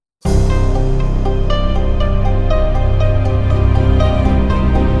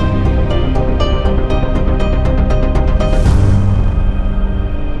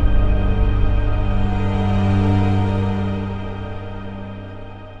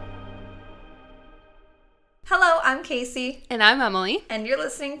I'm Kasey. And I'm Emily. And you're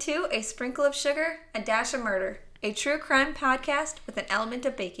listening to A Sprinkle of Sugar, A Dash of Murder, a true crime podcast with an element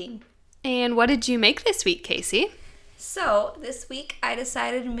of baking. And what did you make this week, Kasey? So, this week I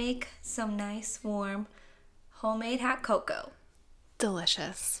decided to make some nice, warm, homemade hot cocoa.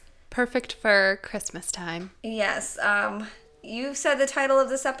 Delicious. Perfect for Christmas time. Yes. You said the title of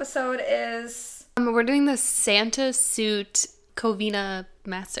this episode is... We're doing the Santa Suit Covina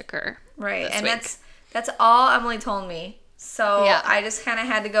Massacre. Right, and week. That's all Emily told me. So yeah. I just kind of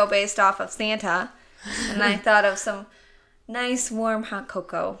had to go based off of Santa. And I thought of some nice, warm, hot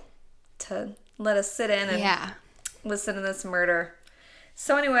cocoa to let us sit in and listen to this murder.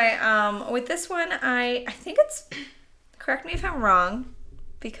 So anyway, with this one, I think it's... Correct me if I'm wrong,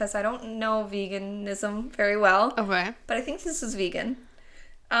 because I don't know veganism very well. Okay. But I think this is vegan.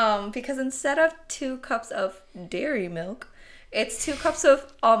 Because instead of 2 cups of dairy milk, it's 2 cups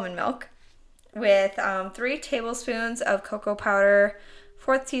of almond milk with 3 tablespoons of cocoa powder,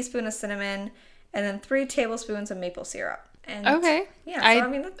 1/4 teaspoon of cinnamon, and then 3 tablespoons of maple syrup. And okay. Yeah,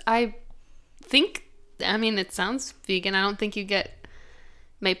 so I think it sounds vegan. I don't think you get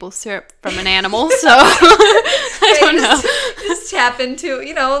maple syrup from an animal, so I don't know. Just tap into,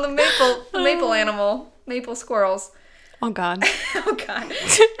 the maple animal, maple squirrels. Oh, God. Oh, God.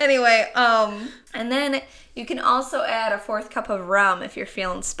 Anyway, and then you can also add a 1/4 cup of rum if you're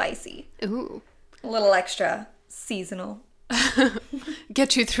feeling spicy. Ooh. A little extra seasonal.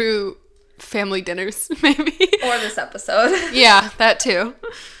 Get you through family dinners, maybe. Or this episode. Yeah, that too.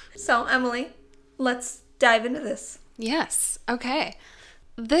 So, Emily, let's dive into this. Yes. Okay.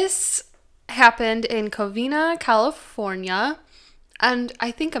 This happened in Covina, California. And I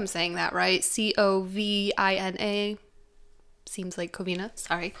think I'm saying that right. Covina. Seems like Covina.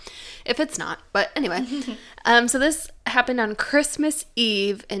 Sorry if it's not. But anyway. So this happened on Christmas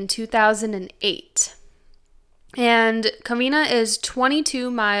Eve in 2008. And Covina is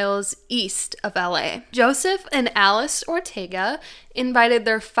 22 miles east of LA. Joseph and Alice Ortega invited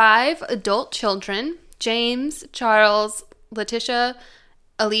their 5 adult children, James, Charles, Letitia,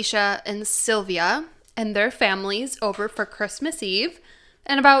 Alicia, and Sylvia, and their families over for Christmas Eve.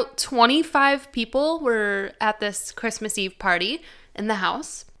 And about 25 people were at this Christmas Eve party in the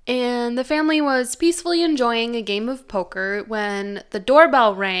house. And the family was peacefully enjoying a game of poker when the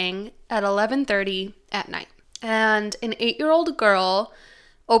doorbell rang at 11:30 at night. And an 8-year-old girl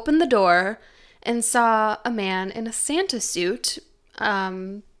opened the door and saw a man in a Santa suit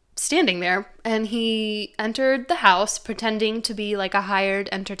standing there. And he entered the house pretending to be like a hired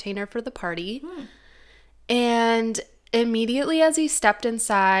entertainer for the party. And immediately as he stepped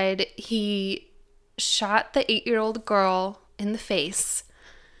inside, he shot the 8-year-old girl in the face,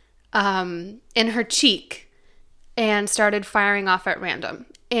 in her cheek, and started firing off at random.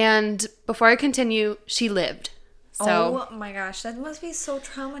 And before I continue, she lived. So, oh my gosh, that must be so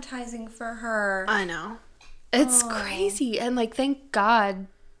traumatizing for her. I know. It's crazy. And thank God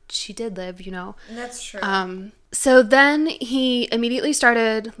she did live, That's true. So then he immediately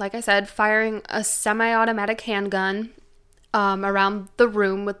started, like I said, firing a semi-automatic handgun around the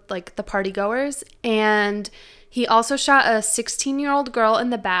room with the partygoers, and he also shot a 16-year-old girl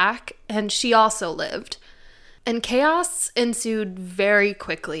in the back, and she also lived. And chaos ensued very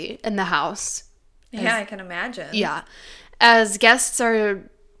quickly in the house. Yeah, I can imagine. Yeah. As guests are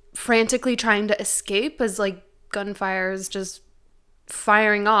frantically trying to escape as gunfire is just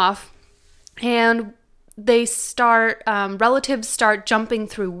firing off, and relatives start jumping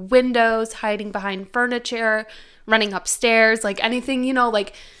through windows, hiding behind furniture, running upstairs, anything, you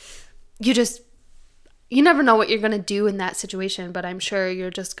never know what you're going to do in that situation, but I'm sure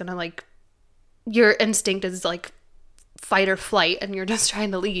you're just going to your instinct is fight or flight, and you're just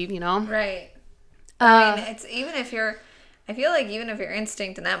trying to leave, Right. I mean, I feel like even if your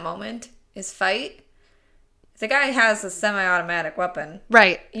instinct in that moment is fight, if the guy has a semi-automatic weapon,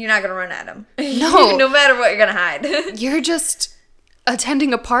 right, you're not going to run at him. No. No matter what, you're going to hide. You're just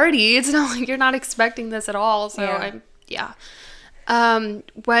attending a party. It's not like you're not expecting this at all. So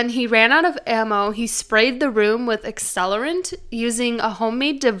when he ran out of ammo, he sprayed the room with accelerant using a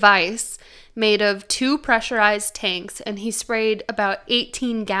homemade device made of 2 pressurized tanks, and he sprayed about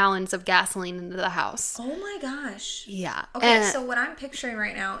 18 gallons of gasoline into the house. Oh my gosh. Yeah. Okay, so what I'm picturing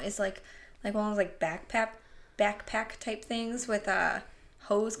right now is like one of those backpack type things with a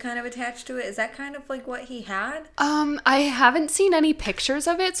hose kind of attached to it. Is that kind of what he had? I haven't seen any pictures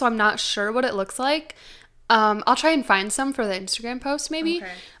of it, so I'm not sure what it looks like. I'll try and find some for the Instagram post maybe.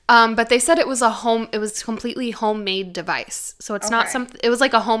 Okay. But they said it was completely homemade device. So it's not it was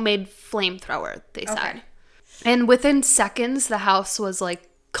like a homemade flamethrower, they said. Okay. And within seconds, the house was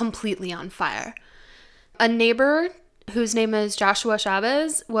completely on fire. A neighbor whose name is Joshua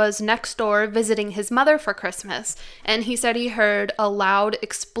Chavez was next door visiting his mother for Christmas, and he said he heard a loud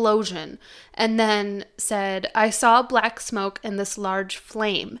explosion and then said, "I saw black smoke and this large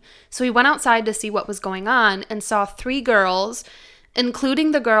flame." So he went outside to see what was going on and saw 3 girls,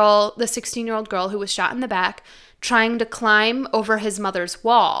 including the 16-year-old girl who was shot in the back, trying to climb over his mother's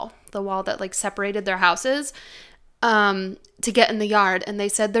wall, the wall that like separated their houses, to get in the yard. And they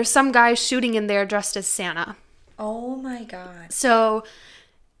said, "There's some guy shooting in there dressed as Santa." Oh my God. So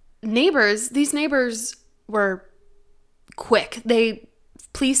these neighbors were quick.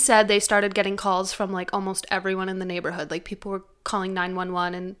 Police said they started getting calls from like almost everyone in the neighborhood. Like people were calling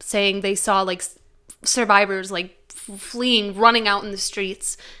 911 and saying they saw like survivors like fleeing, running out in the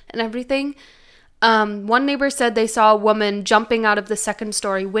streets and everything. One neighbor said they saw a woman jumping out of the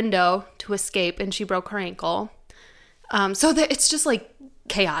 2nd-story window to escape, and she broke her ankle. It's just like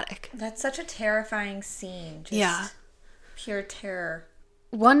chaotic. That's such a terrifying scene. Just pure terror.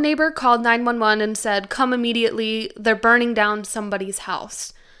 One neighbor called 911 and said, "Come immediately. They're burning down somebody's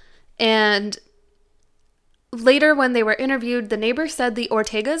house." And later, when they were interviewed, the neighbor said the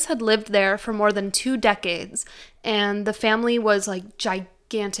Ortegas had lived there for more than 2 decades, and the family was like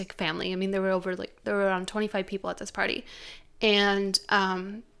gigantic family. I mean, there were around 25 people at this party, and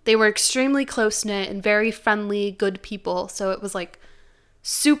they were extremely close-knit and very friendly, good people. So it was like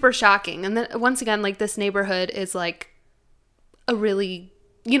super shocking. And then once again, like this neighborhood is like a really,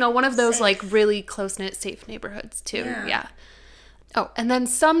 one of those safe, like really close-knit, safe neighborhoods too. Yeah. Oh, and then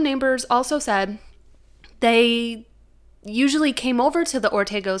some neighbors also said they usually came over to the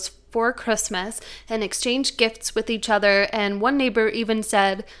Ortegas for Christmas and exchanged gifts with each other. And one neighbor even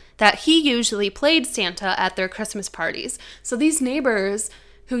said that he usually played Santa at their Christmas parties. So these neighbors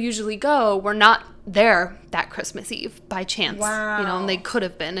who usually go were not there that Christmas Eve by chance. Wow. And they could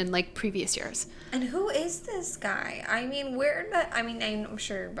have been in like previous years. And who is this guy? I mean, I'm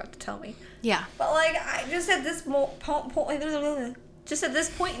sure you're about to tell me. Yeah. But like, I just at this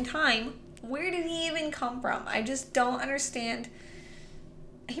point in time, where did he even come from? I just don't understand.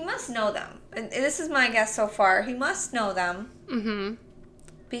 He must know them. And this is my guess so far. He must know them. Mm-hmm.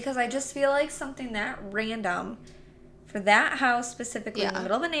 Because I just feel like something that random for that house specifically in the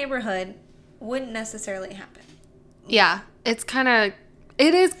middle of a neighborhood wouldn't necessarily happen. Yeah. It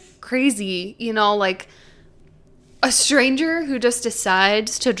is crazy, like a stranger who just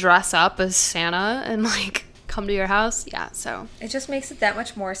decides to dress up as Santa and like come to your house. Yeah, so it just makes it that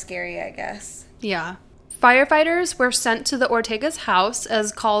much more scary, I guess. Yeah. Firefighters were sent to the Ortega's house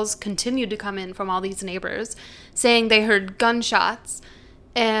as calls continued to come in from all these neighbors saying they heard gunshots.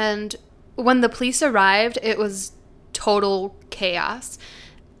 And when the police arrived, it was total chaos.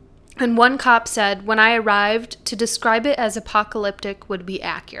 And one cop said, "When I arrived, to describe it as apocalyptic would be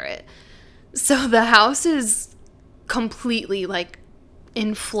accurate." So the house is completely like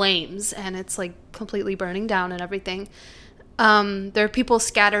in flames and it's like completely burning down and everything. There are people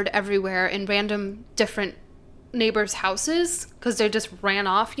scattered everywhere in random different neighbors' houses because they just ran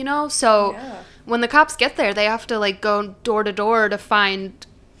off, So when the cops get there, they have to like go door to door to find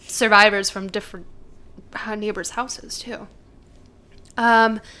survivors from different neighbors' houses too.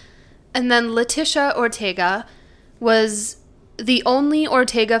 And then Letitia Ortega was the only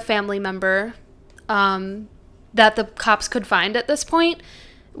Ortega family member that the cops could find at this point,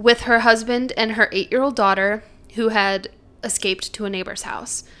 with her husband and her 8-year-old daughter who had escaped to a neighbor's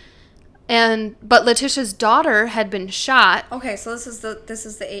house. But Letitia's daughter had been shot. Okay, so this is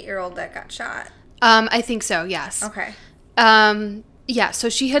the 8-year-old that got shot. I think so, yes. Okay. Yeah, so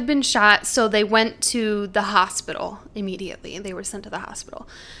she had been shot, so they went to the hospital immediately. They were sent to the hospital.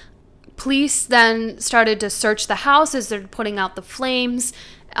 Police then started to search the house as they're putting out the flames,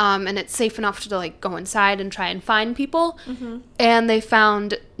 and it's safe enough to like go inside and try and find people. Mm-hmm. And they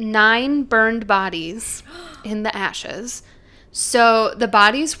found 9 burned bodies in the ashes. So the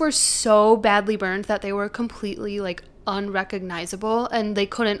bodies were so badly burned that they were completely like unrecognizable, and they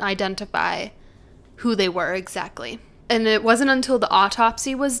couldn't identify who they were exactly. And it wasn't until the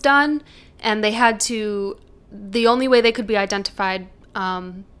autopsy was done, and the only way they could be identified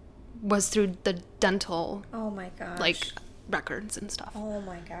was through the dental, records and stuff. Oh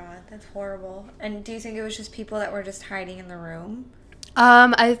my God, that's horrible. And do you think it was just people that were just hiding in the room?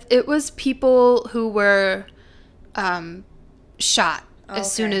 It was people who were shot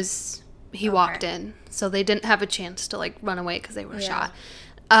as soon as he walked in, so they didn't have a chance to like run away because they were shot.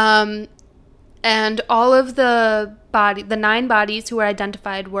 And all of the 9 bodies who were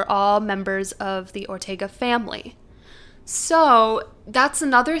identified were all members of the Ortega family. So that's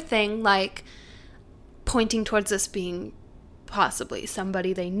another thing, like, pointing towards this being possibly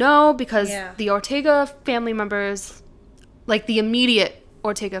somebody they know, because the Ortega family members, like the immediate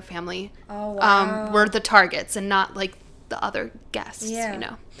Ortega family, were the targets and not like the other guests, you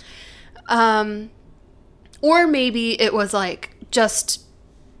know. Or maybe it was like just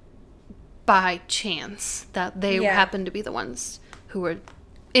by chance that they happened to be the ones who were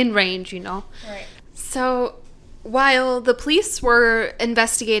in range, you know. Right. So while the police were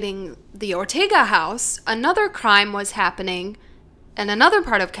investigating the Ortega house, another crime was happening in another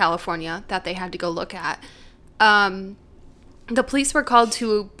part of California that they had to go look at. The police were called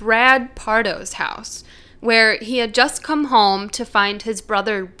to Brad Pardo's house, where he had just come home to find his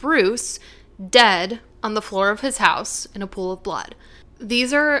brother Bruce dead on the floor of his house in a pool of blood.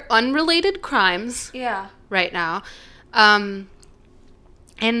 These are unrelated crimes right now. And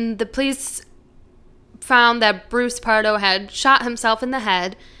the police found that Bruce Pardo had shot himself in the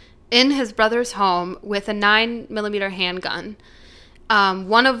head in his brother's home with a 9mm handgun.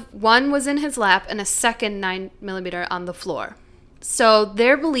 One was in his lap and a second 9mm on the floor. So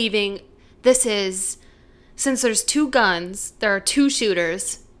they're believing this is, since there's two guns, there are two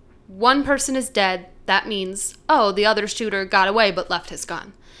shooters, one person is dead, that means, the other shooter got away but left his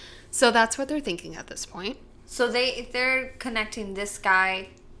gun. So that's what they're thinking at this point. So they're connecting this guy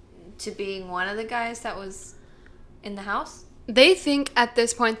to being one of the guys that was in the house? They think at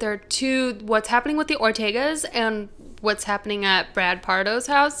this point there are two, what's happening with the Ortegas and what's happening at Brad Pardo's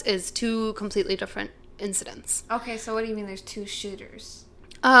house is two completely different incidents. Okay, so what do you mean there's two shooters?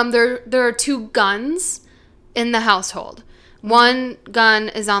 There are two guns in the household. One gun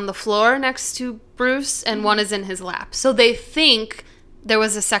is on the floor next to Bruce, and one is in his lap. So they think there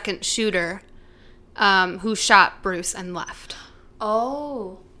was a second shooter who shot Bruce and left.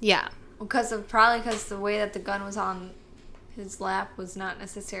 Oh. Yeah. Probably because the way that the gun was on his lap was not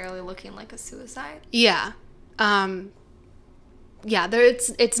necessarily looking like a suicide. Yeah.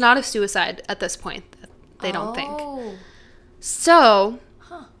 It's not a suicide at this point. They don't think. So,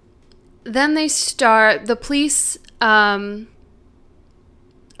 then the police are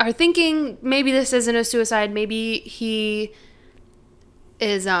thinking maybe this isn't a suicide, maybe he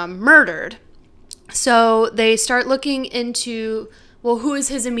is murdered. So they start looking into, who is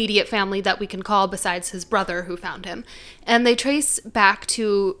his immediate family that we can call besides his brother who found him? And they trace back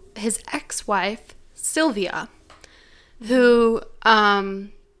to his ex-wife, Sylvia, who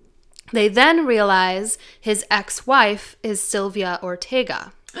they then realize his ex-wife is Sylvia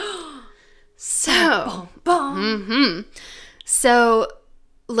Ortega. So, So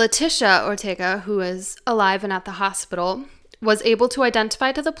Leticia Ortega, who is alive and at the hospital, was able to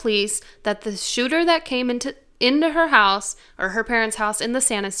identify to the police that the shooter that came into her house, or her parents' house in the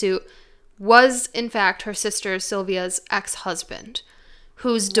Santa suit, was in fact her sister Sylvia's ex-husband,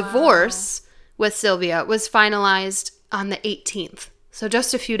 whose divorce with Sylvia was finalized on the 18th. So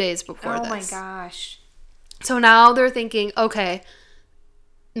just a few days before this. Oh my gosh. So now they're thinking, okay,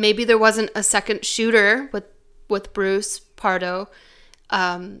 maybe there wasn't a second shooter with Bruce Pardo,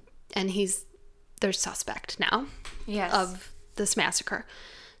 and they're suspect now of this massacre.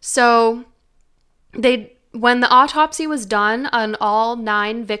 So when the autopsy was done on all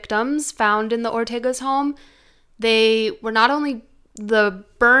 9 victims found in the Ortega's home, they were not only, the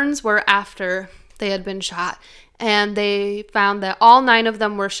burns were after they had been shot, and they found that all 9 of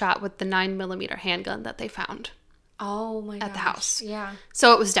them were shot with the 9mm handgun that they found. Oh my gosh. At the house. Yeah.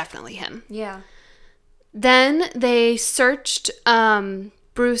 So it was definitely him. Yeah. Then they searched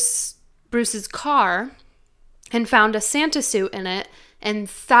Bruce's car and found a Santa suit in it and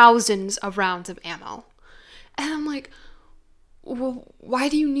thousands of rounds of ammo. And I'm like, well, why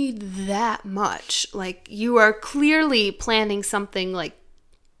do you need that much? Like, you are clearly planning something, like,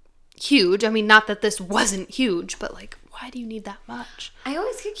 huge. I mean, not that this wasn't huge, but, like, why do you need that much? I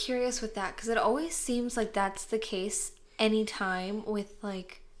always get curious with that, because it always seems like that's the case anytime with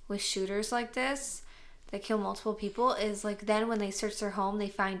shooters like this that kill multiple people, is, like, then when they search their home, they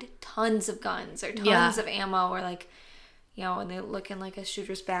find tons of guns or tons of ammo, or, like, you know, when they look in, like, a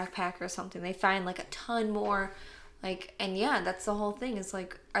shooter's backpack or something, they find, like, a ton more, like, and yeah, that's the whole thing, is,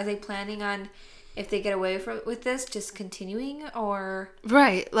 like, are they planning on, if they get away with this, just continuing, or...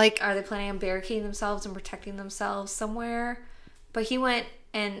 Right, like... Are they planning on barricading themselves and protecting themselves somewhere? But he went,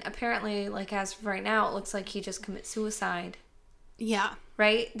 and apparently, like, as of right now, it looks like he just commits suicide. Yeah.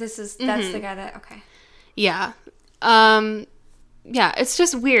 Right? That's the guy that... Okay. Yeah. Yeah, it's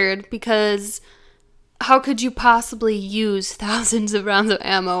just weird, because how could you possibly use thousands of rounds of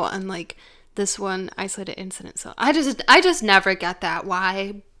ammo on, like, this one isolated incident? So I just never get that.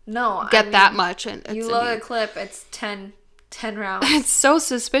 Why... No, that much. And you load a clip, it's 10 10 rounds. It's so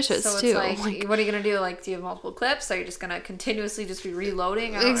suspicious, so too. It's like, what are you going to do? Like, do you have multiple clips? Are you just going to continuously just be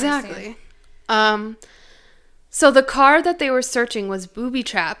reloading? I don't exactly. understand. So the car that they were searching was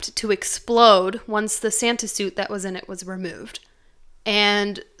booby-trapped to explode once the Santa suit that was in it was removed.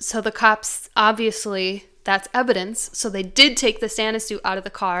 And so the cops, obviously, that's evidence. So they did take the Santa suit out of the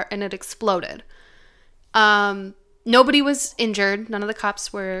car, and it exploded. Nobody was injured. None of the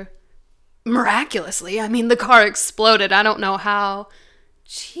cops were... Miraculously, I mean, the car exploded. I don't know how,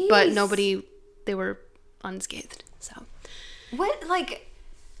 Jeez. But they were unscathed. So, what? Like,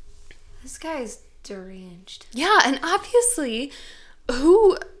 this guy's deranged. yeah, and obviously,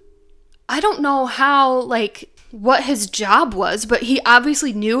 I don't know how, like, what his job was, but he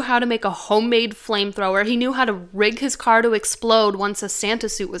obviously knew how to make a homemade flamethrower. He knew how to rig his car to explode once a Santa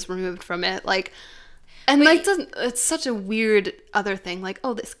suit was removed from it. Like. And it's such a weird other thing. Like,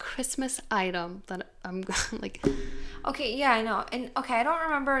 oh, this Christmas item that I'm like... Okay, yeah, I know. And, okay, I don't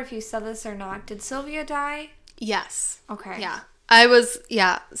remember if you said this or not. Did Sylvia die? Yes. Okay.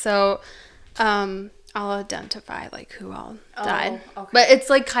 Yeah. So, I'll identify, like, who all died. Okay. But it's,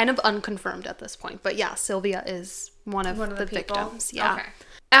 like, kind of unconfirmed at this point. But, yeah, Sylvia is one of the victims. Yeah. Okay.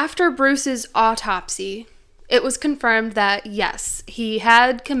 After Bruce's autopsy... It was confirmed that, yes, he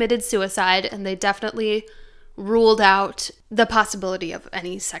had committed suicide, and they definitely ruled out the possibility of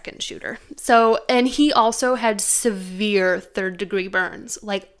any second shooter. So, and he also had severe third-degree burns,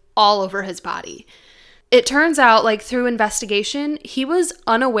 like, all over his body. It turns out, like, through investigation, he was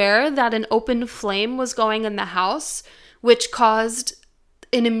unaware that an open flame was going in the house, which caused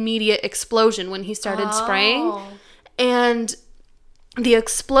an immediate explosion when he started spraying. And... the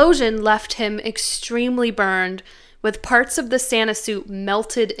explosion left him extremely burned, with parts of the Santa suit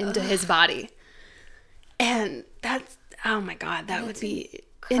melted into his body. And that's, oh my God, that would be...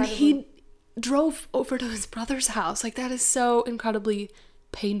 Incredible. And he drove over to his brother's house. Like, that is so incredibly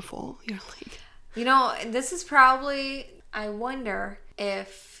painful. You're like... You know, this is probably... I wonder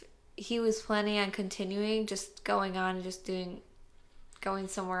if he was planning on continuing, just going on and just going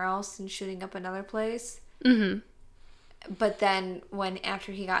somewhere else and shooting up another place. Mm-hmm. But then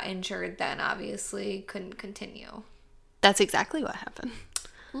after he got injured, then obviously couldn't continue. That's exactly what happened.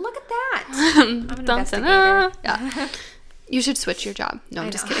 Look at that. I'm an investigator. Yeah. You should switch your job. No,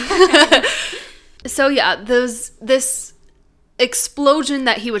 I'm just kidding. So yeah, this explosion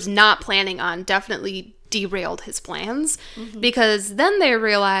that he was not planning on definitely derailed his plans, because then they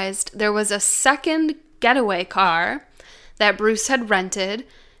realized there was a second getaway car that Bruce had rented,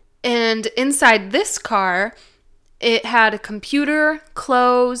 and inside this car... it had a computer,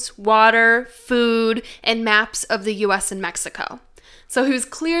 clothes, water, food, and maps of the U.S. and Mexico. So he was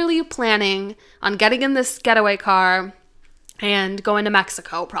clearly planning on getting in this getaway car and going to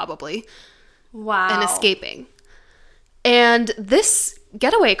Mexico, probably. Wow. And escaping. And this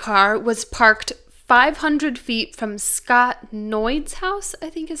getaway car was parked 500 feet from Scott Noyd's house,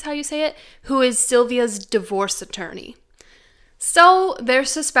 I think is how you say it, who is Sylvia's divorce attorney. So they're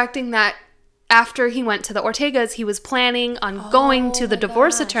suspecting that after he went to the Ortegas, he was planning on going to the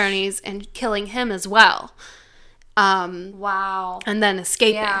divorce attorneys and killing him as well. Wow. And then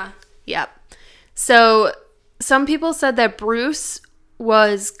escaping. Yeah. Yep. So some people said that Bruce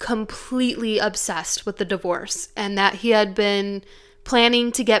was completely obsessed with the divorce and that he had been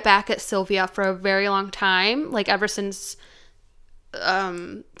planning to get back at Sylvia for a very long time, like ever since...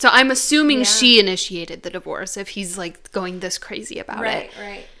 so I'm assuming she initiated the divorce if he's like going this crazy about it.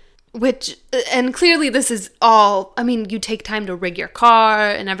 Right. Which, and clearly this is all, I mean, you take time to rig your car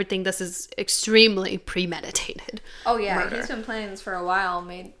and everything. This is extremely premeditated. Oh, yeah. Murder. He's been planning this for a while,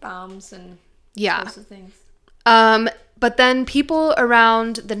 made bombs and sorts of things. But then people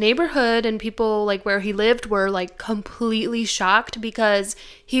around the neighborhood and people like where he lived were like completely shocked because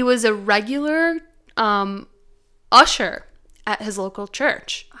he was a regular usher at his local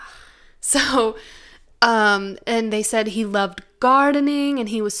church. So, and they said he loved gardening and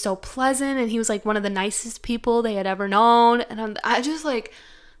he was so pleasant and he was like one of the nicest people they had ever known. And I just like,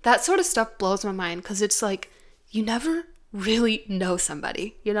 that sort of stuff blows my mind because it's like, you never really know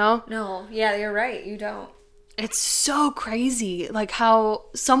somebody, you know? No, yeah, you're right. You don't. It's so crazy, like how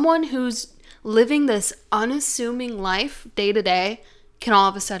someone who's living this unassuming life day to day can all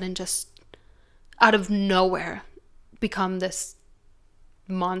of a sudden just out of nowhere become this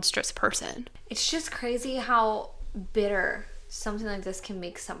monstrous person. It's just crazy how bitter something like this can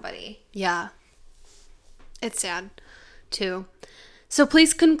make somebody. Yeah. It's sad, too. So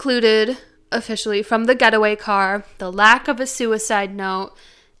police concluded officially from the getaway car, the lack of a suicide note,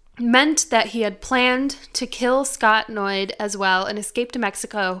 meant that he had planned to kill Scott Noyd as well and escape to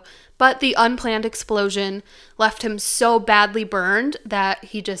Mexico, but the unplanned explosion left him so badly burned that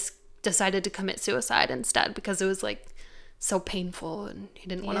he just decided to commit suicide instead because it was like so painful and he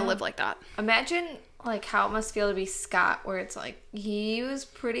didn't want to live like that. Imagine like how it must feel to be Scott, where it's like he was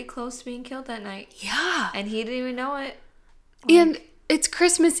pretty close to being killed that night. Yeah. And he didn't even know it. And it's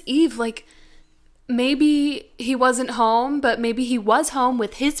Christmas Eve. Like, maybe he wasn't home, but maybe he was home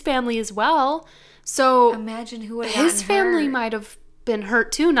with his family as well. So imagine who would have his family might have been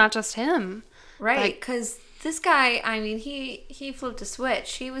hurt too, not just him. Right, because this guy, I mean, he flipped a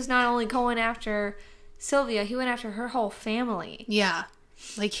switch. He was not only going after Sylvia, he went after her whole family. Yeah.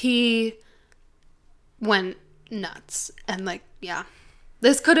 Like, he went nuts. And, like, yeah.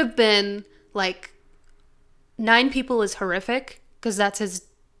 This could have been, like, 9 people is horrific, because that's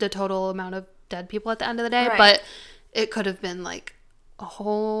the total amount of dead people at the end of the day. Right. But it could have been, like, a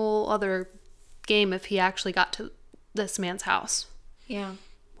whole other game if he actually got to this man's house. Yeah.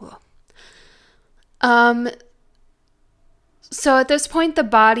 Whoa. So at this point, the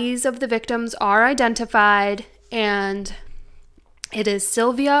bodies of the victims are identified, and it is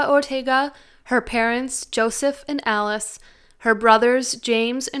Sylvia Ortega, her parents, Joseph and Alice, her brothers,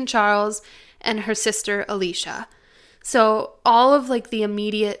 James and Charles, and her sister, Alicia. So all of, like, the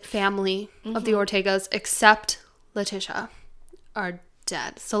immediate family of the Ortegas, except Letitia, are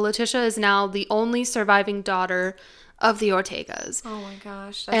dead. So Letitia is now the only surviving daughter of the Ortegas. Oh my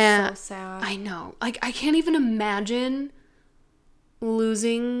gosh, that's so sad. I know. Like, I can't even imagine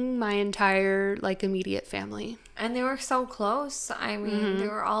losing my entire, like, immediate family. And they were so close. I mean, they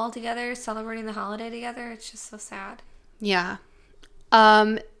were all together celebrating the holiday together. It's just so sad. Yeah.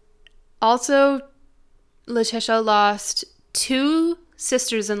 Also, Letitia lost 2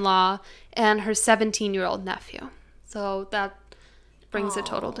 sisters-in-law and her 17-year-old nephew. So that brings a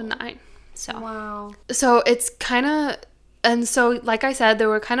total to 9. So wow. So it's kind of, and so like I said, there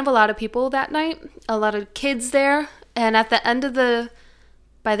were kind of a lot of people that night, a lot of kids there, and at the end of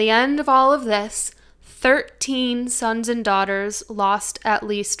by the end of all of this, 13 sons and daughters lost at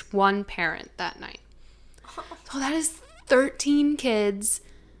least one parent that night. So that is 13 kids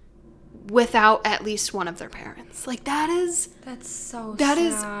without at least one of their parents. Like, that's so sad. That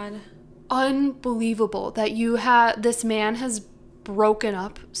is unbelievable that this man has broken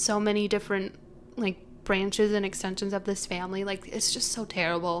up so many different, like, branches and extensions of this family. Like, it's just so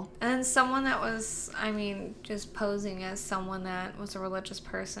terrible. And someone that was, I mean, just posing as someone that was a religious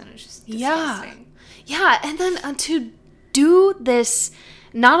person is just disgusting. Yeah, and then to do this,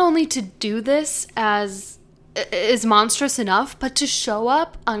 not only to do this is monstrous enough, but to show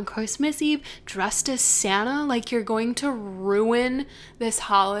up on Christmas Eve dressed as Santa, like you're going to ruin this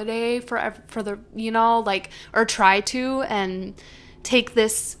holiday for the, you know, like, or try to, and take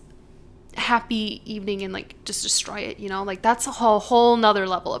this happy evening and, like, just destroy it, you know, like, that's a whole nother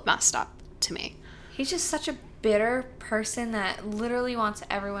level of messed up to me. He's just such a bitter person that literally wants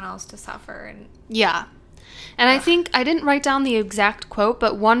everyone else to suffer. And yeah. And I think, I didn't write down the exact quote,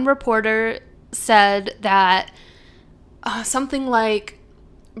 but one reporter said that something like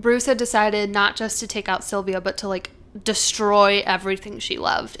Bruce had decided not just to take out Sylvia, but to, like, destroy everything she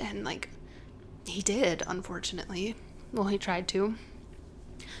loved. And, like, he did, unfortunately. Well, he tried to.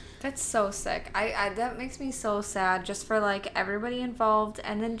 That's so sick. I that makes me so sad, just for, like, everybody involved,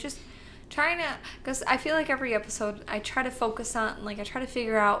 and then just trying to, because I feel like every episode I try to focus on, like, I try to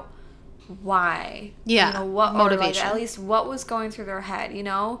figure out why. Yeah. You know, what motivation. Or, like, at least what was going through their head, you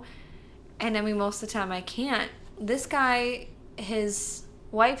know? And I mean, most of the time I can't. This guy, his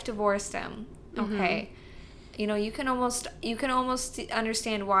wife divorced him. Okay. You know, you can almost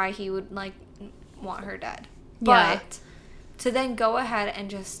understand why he would, like, want her dead. Yeah. But to then go ahead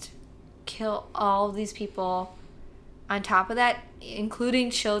and just kill all of these people on top of that, including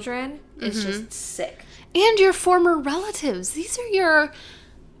children, is just sick. And your former relatives. These are your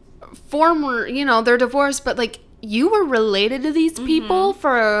former, you know, they're divorced, but, like, you were related to these people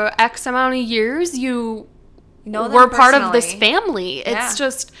for X amount of years. You were part of this family. Yeah. It's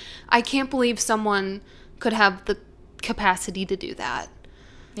just, I can't believe someone could have the capacity to do that.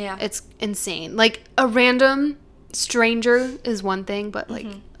 Yeah. It's insane. Like, a random stranger is one thing, but, like,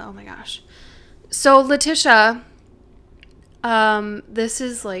 oh my gosh. So Letitia, this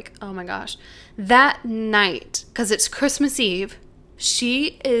is, like, oh my gosh. That night, because it's Christmas Eve,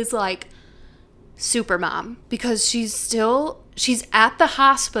 she is, like, super mom, because she's at the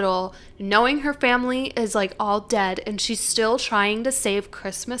hospital knowing her family is, like, all dead, and she's still trying to save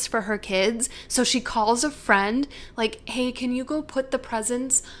Christmas for her kids. So she calls a friend, like, hey, can you go put the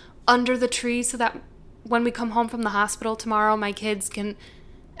presents under the tree so that when we come home from the hospital tomorrow, my kids can,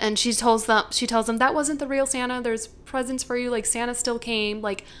 And she tells them that wasn't the real Santa. There's presents for you. Like, Santa still came.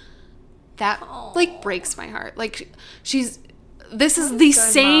 Like, that, like, breaks my heart. Like, this is the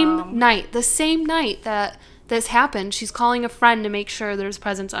same night that this happened. She's calling a friend to make sure there's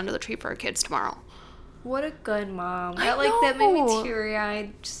presents under the tree for her kids tomorrow. What a good mom. That made me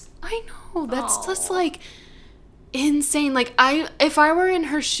teary-eyed. I know. That's just, like, insane. Like, if I were in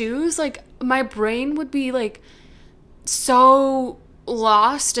her shoes, like, my brain would be, like, so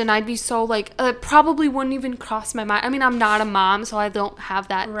lost, and I'd be so, like, it probably wouldn't even cross my mind. I mean, I'm not a mom, so I don't have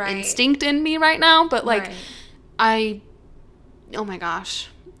that instinct in me right now, but, like, oh my gosh,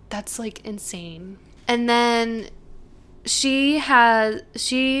 that's, like, insane. And then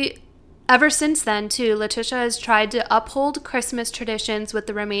ever since then, too, Letitia has tried to uphold Christmas traditions with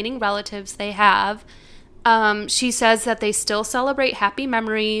the remaining relatives they have. She says that they still celebrate happy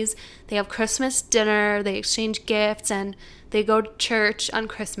memories. They have Christmas dinner. They exchange gifts, and they go to church on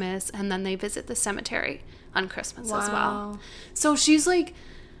Christmas, and then they visit the cemetery on Christmas as well. So she's like,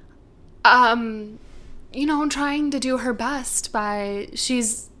 trying to do her best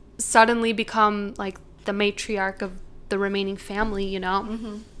she's suddenly become like the matriarch of the remaining family,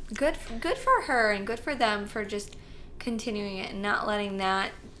 Mm-hmm. Good for her, and good for them for just continuing it and not letting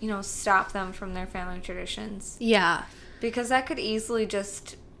that, stop them from their family traditions. Yeah. Because that could easily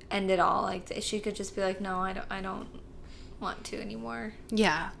just end it all. Like, she could just be like, no, I don't want to anymore.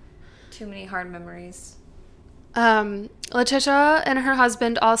 Yeah. Too many hard memories. Letitia and her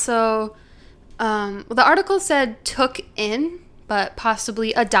husband also, the article said took in, but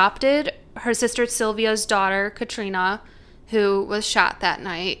possibly adopted her sister Sylvia's daughter, Katrina, who was shot that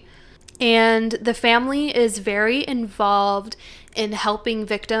night. And the family is very involved in helping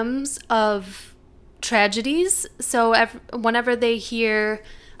victims of tragedies. So whenever they hear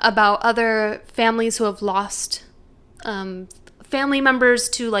about other families who have lost family members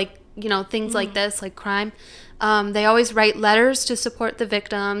to, like, things like this, like crime, they always write letters to support the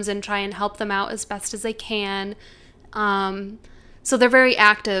victims and try and help them out as best as they can. So they're very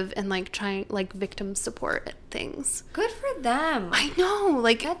active in, like, trying, like, victim support things. Good for them. I know.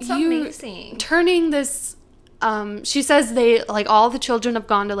 Like, that's amazing. Turning this, she says all the children have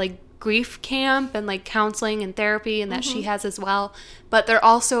gone to, like, grief camp and, like, counseling and therapy, and that she has as well. But they're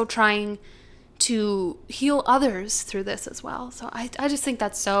also trying to heal others through this as well. So I just think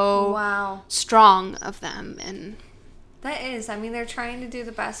that's so strong of them. And that is. I mean, they're trying to do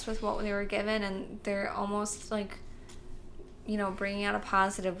the best with what they were given, and they're almost, like, bringing out a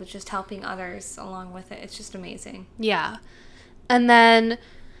positive with just helping others along with it. It's just amazing. Yeah. And then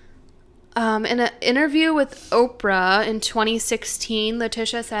in an interview with Oprah in 2016,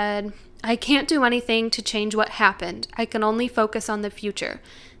 Letitia said, "I can't do anything to change what happened. I can only focus on the future.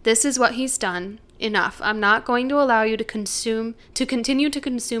 This is what he's done. Enough. I'm not going to allow you to continue to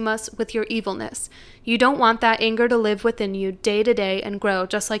consume us with your evilness. You don't want that anger to live within you day to day and grow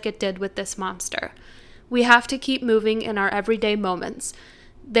just like it did with this monster. We have to keep moving in our everyday moments.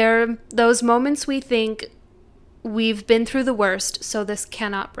 There are those moments we think we've been through the worst, so this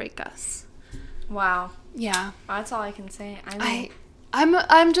cannot break us." Wow. Yeah. That's all I can say. I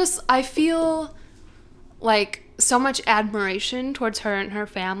feel like so much admiration towards her and her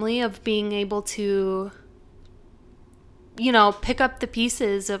family of being able to, pick up the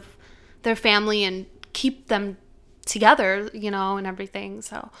pieces of their family and keep them together, and everything.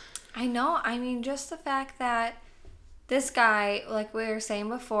 So I know. I mean, just the fact that this guy, like we were saying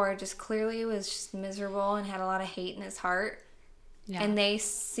before, just clearly was just miserable and had a lot of hate in his heart. Yeah. And they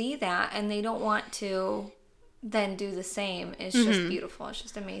see that and they don't want to then do the same. It's just beautiful. It's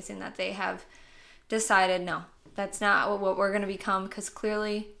just amazing that they have decided, no, that's not what we're going to become, because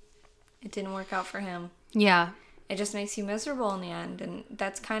clearly it didn't work out for him. Yeah. It just makes you miserable in the end. And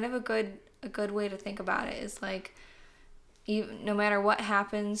that's kind of a good way to think about it, is like, no matter what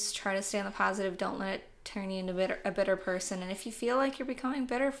happens, try to stay on the positive. Don't let it turn you into a bitter person. And if you feel like you're becoming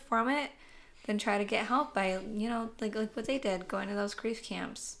bitter from it, then try to get help by, like what they did, going to those grief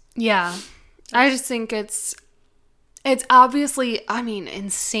camps. Yeah. I just think it's obviously, I mean,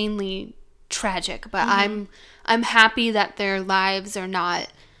 insanely tragic, but I'm happy that their lives are not,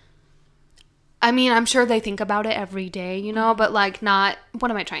 I mean, I'm sure they think about it every day, but like not,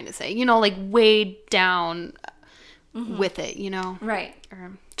 what am I trying to say? Like weighed down with it, Right.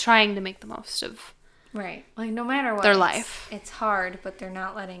 Or trying to make the most of right. Like no matter what, their life. It's hard, but they're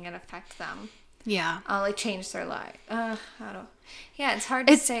not letting it affect them. Yeah. Like change their life. It's hard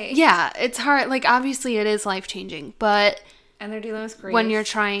to say. Yeah, it's hard. Like obviously it is life-changing, but and they're dealing with grief. When you're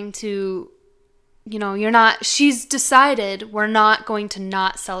trying to, she's decided we're not going to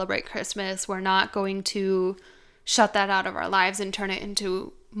not celebrate Christmas. We're not going to shut that out of our lives and turn it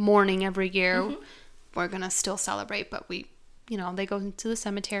into mourning every year, we're going to still celebrate, but we, you know, they go into the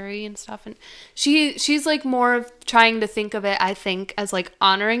cemetery and stuff. And she's like more of trying to think of it, I think, as like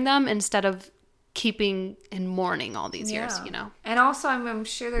honoring them instead of keeping and mourning all these years, you know. And also I'm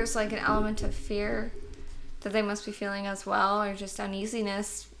sure there's like an element of fear that they must be feeling as well, or just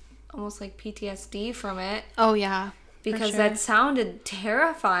uneasiness, almost like PTSD from it. Oh, yeah. Because that sounded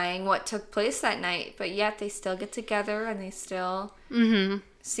terrifying, what took place that night. But yet they still get together and they still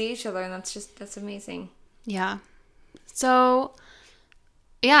see each other. And that's amazing. Yeah. So,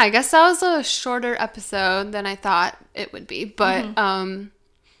 yeah, I guess that was a shorter episode than I thought it would be. But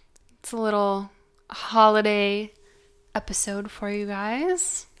it's a little holiday episode for you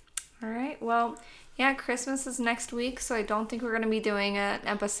guys. All right. Well, yeah, Christmas is next week. So I don't think we're going to be doing an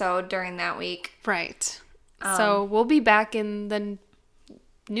episode during that week. Right. So we'll be back in the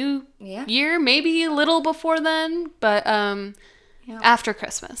new year, maybe a little before then, but after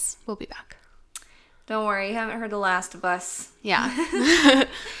Christmas, we'll be back. Don't worry, you haven't heard The Last of Us. Yeah.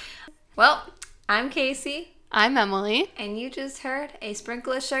 Well, I'm Kasey. I'm Emily. And you just heard A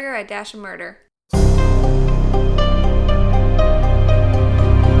Sprinkle of Sugar, A Dash of Murder.